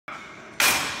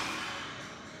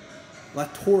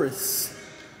Latoris.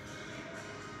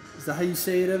 Is that how you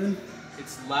say it, Evan?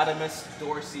 It's latimus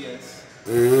dorsius.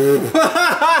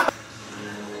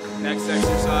 Next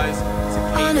exercise is a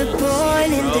on a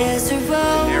boiling desert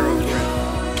road,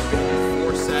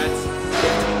 4 sets,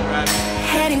 15 reps,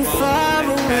 heading far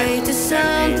away to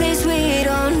some place we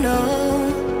don't know.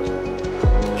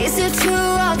 Is it true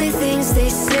all the things they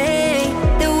say,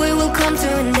 that we will come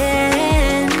to an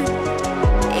end?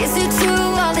 Is it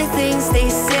true all the things they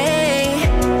say?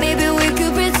 Maybe we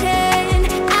could pretend.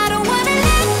 I don't wanna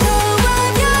let go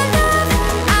of your love,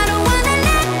 I don't wanna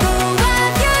let go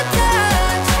of your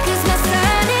touch, 'cause my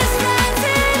sun is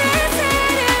rising and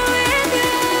setting with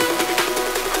you.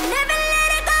 I'll never let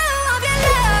it go of your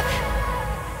love.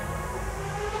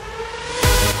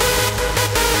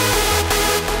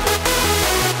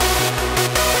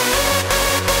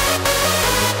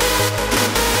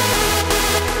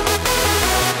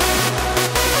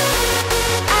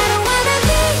 I don't wanna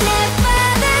be left by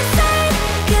the side,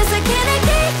 'cause I cannot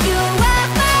get you off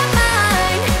my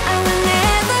mind. I will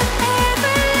never,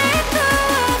 ever let go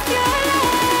of your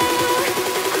love.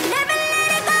 I'll never let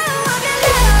it go of your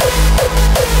love.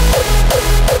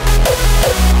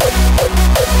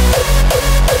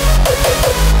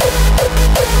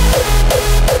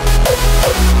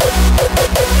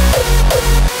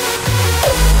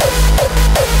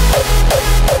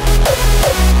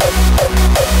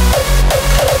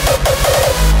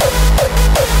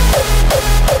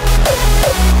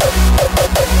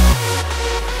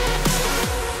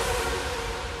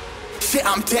 Shit,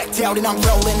 I'm decked out and I'm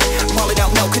rolling, rolling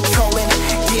out, no controlling.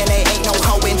 DNA ain't no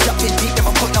hoeing, jumped in deep,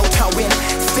 never put no toe in.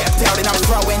 Stepped out and I'm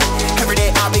throwing, every day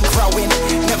I've been growing.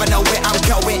 Never know where I'm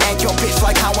going, and your bitch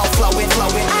like how I'm flowing,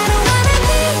 flowing. I don't wanna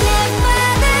be left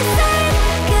by the side,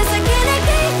 'cause I cannot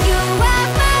get you off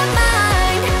my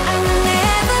mind. I will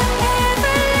never,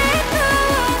 ever let go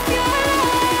of your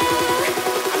love.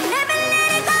 I'll never let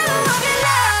it go of your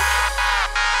love.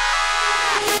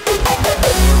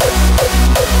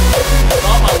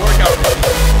 Not my workout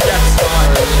routine. Jeff Seid.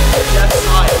 Jeff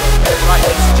Seid. Right,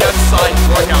 it's Jeff Seid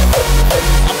workout.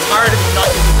 I'm tired of you not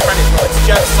giving credit, bro. It's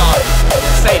Jeff Seid.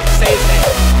 Say it. Say his name.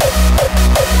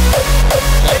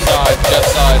 Jeff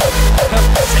Seid.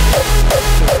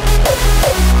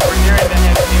 We're nearing the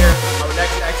end here. Our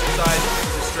next exercise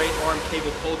is a straight arm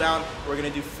cable pull down. We're gonna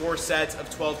do 4 sets of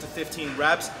 12 to 15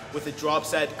 reps with a drop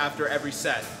set after every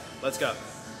set. Let's go.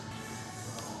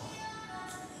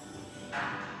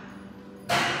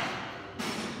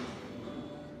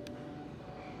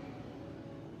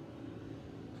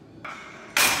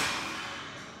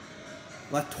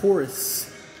 Latoris.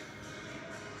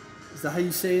 Is that how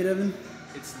you say it, Evan?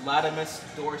 It's latimus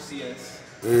dorsius.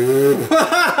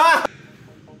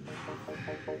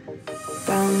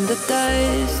 From the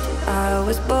dust I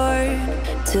was born,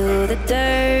 to the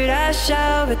dirt I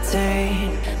shall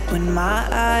return. When my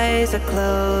eyes are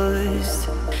closed,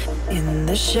 in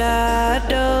the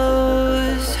shadows,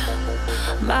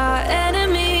 my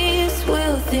enemies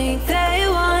will think they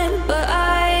won, but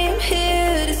I am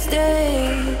here to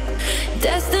stay.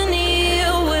 Destiny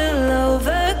will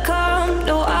overcome,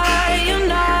 no, I am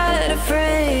not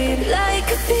afraid. Like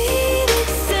a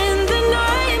phoenix in the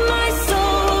night, my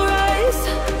soul will rise.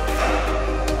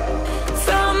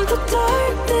 From the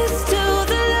darkness to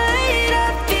the light, I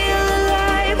feel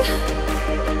alive.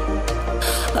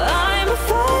 I'm a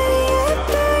fire,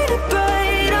 burning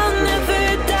bright, I'll never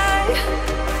die.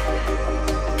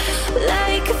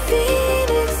 Like a phoenix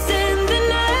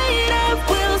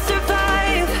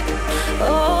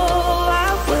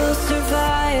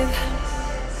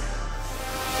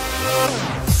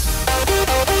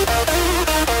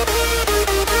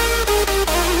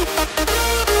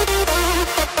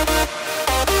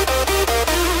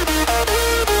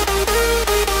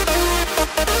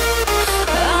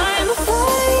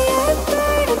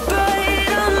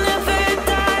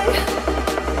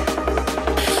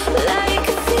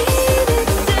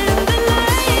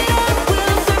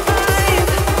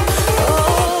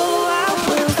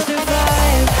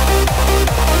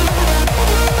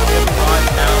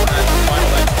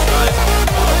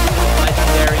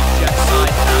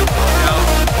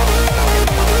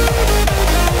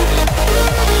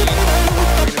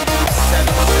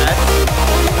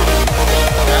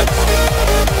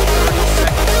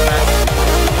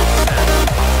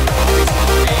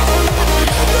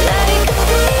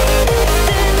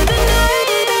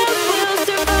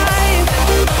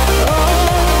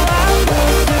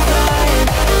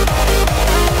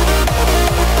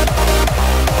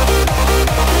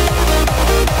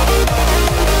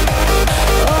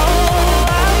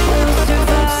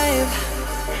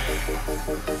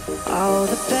All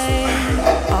the pain,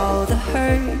 all the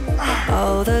hurt,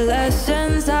 all the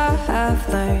lessons I have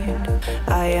learned.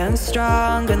 I am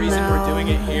stronger The reason now. we're doing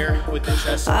it here with the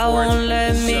chest support I won't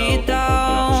let is me so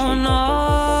down. No,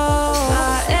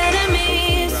 my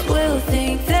enemies will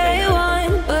think they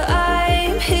won, but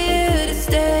I'm here to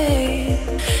stay.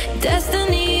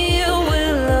 Destiny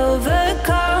will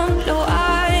overcome. No,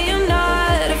 I am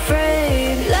not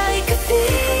afraid. Like a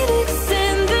phoenix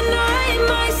in the night,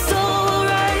 my soul will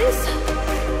rise.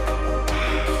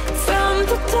 From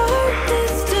the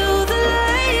darkness to the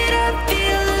light, I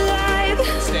feel alive.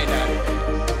 stay down.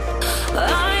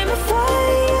 I'm a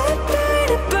fire,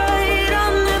 burning bright,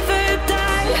 I'll never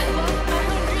die.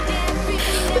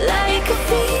 Like a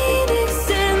phoenix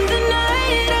in the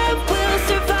night, I will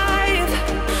survive.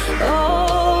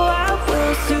 Oh, I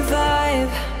will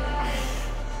survive.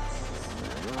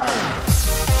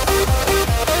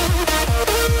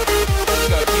 Let's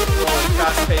go, keep it rolling,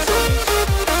 fast pace on these.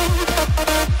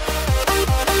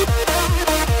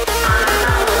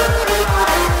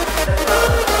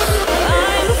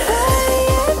 I'm a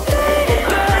fire, burning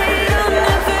bright, I'll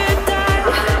never die.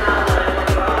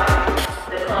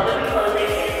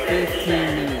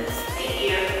 15 minutes.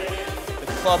 The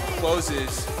club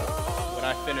closes when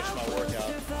I finish my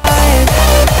workout.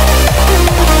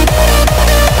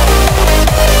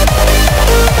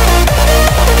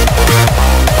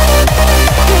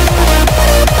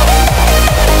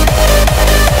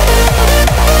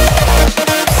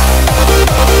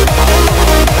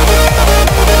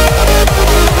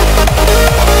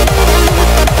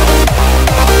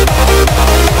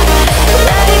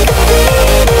 Like a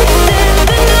phoenix in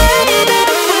the night, I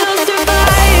will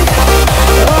survive.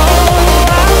 Oh,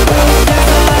 I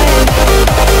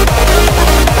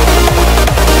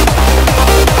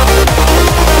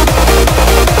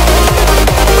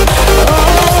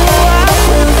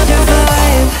will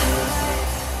survive.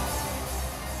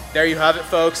 There you have it,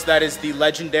 folks. That is the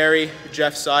legendary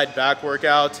Jeff Seid back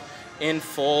workout in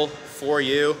full for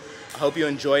you. I hope you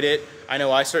enjoyed it. I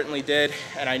know I certainly did,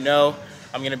 and I know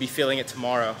I'm gonna be feeling it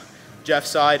tomorrow. Jeff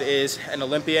Seid is an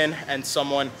Olympian and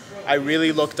someone I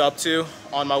really looked up to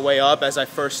on my way up as I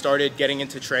first started getting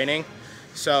into training.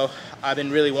 So I've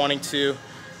been really wanting to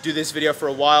do this video for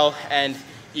a while and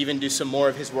even do some more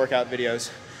of his workout videos.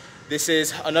 This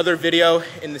is another video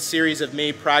in the series of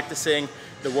me practicing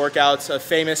the workouts of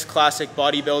famous classic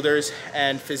bodybuilders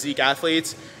and physique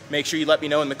athletes. Make sure you let me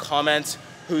know in the comments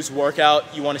whose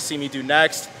workout you want to see me do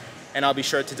next, and I'll be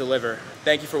sure to deliver.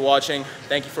 Thank you for watching.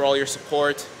 Thank you for all your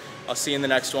support. I'll see you in the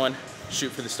next one.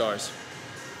 Shoot for the stars.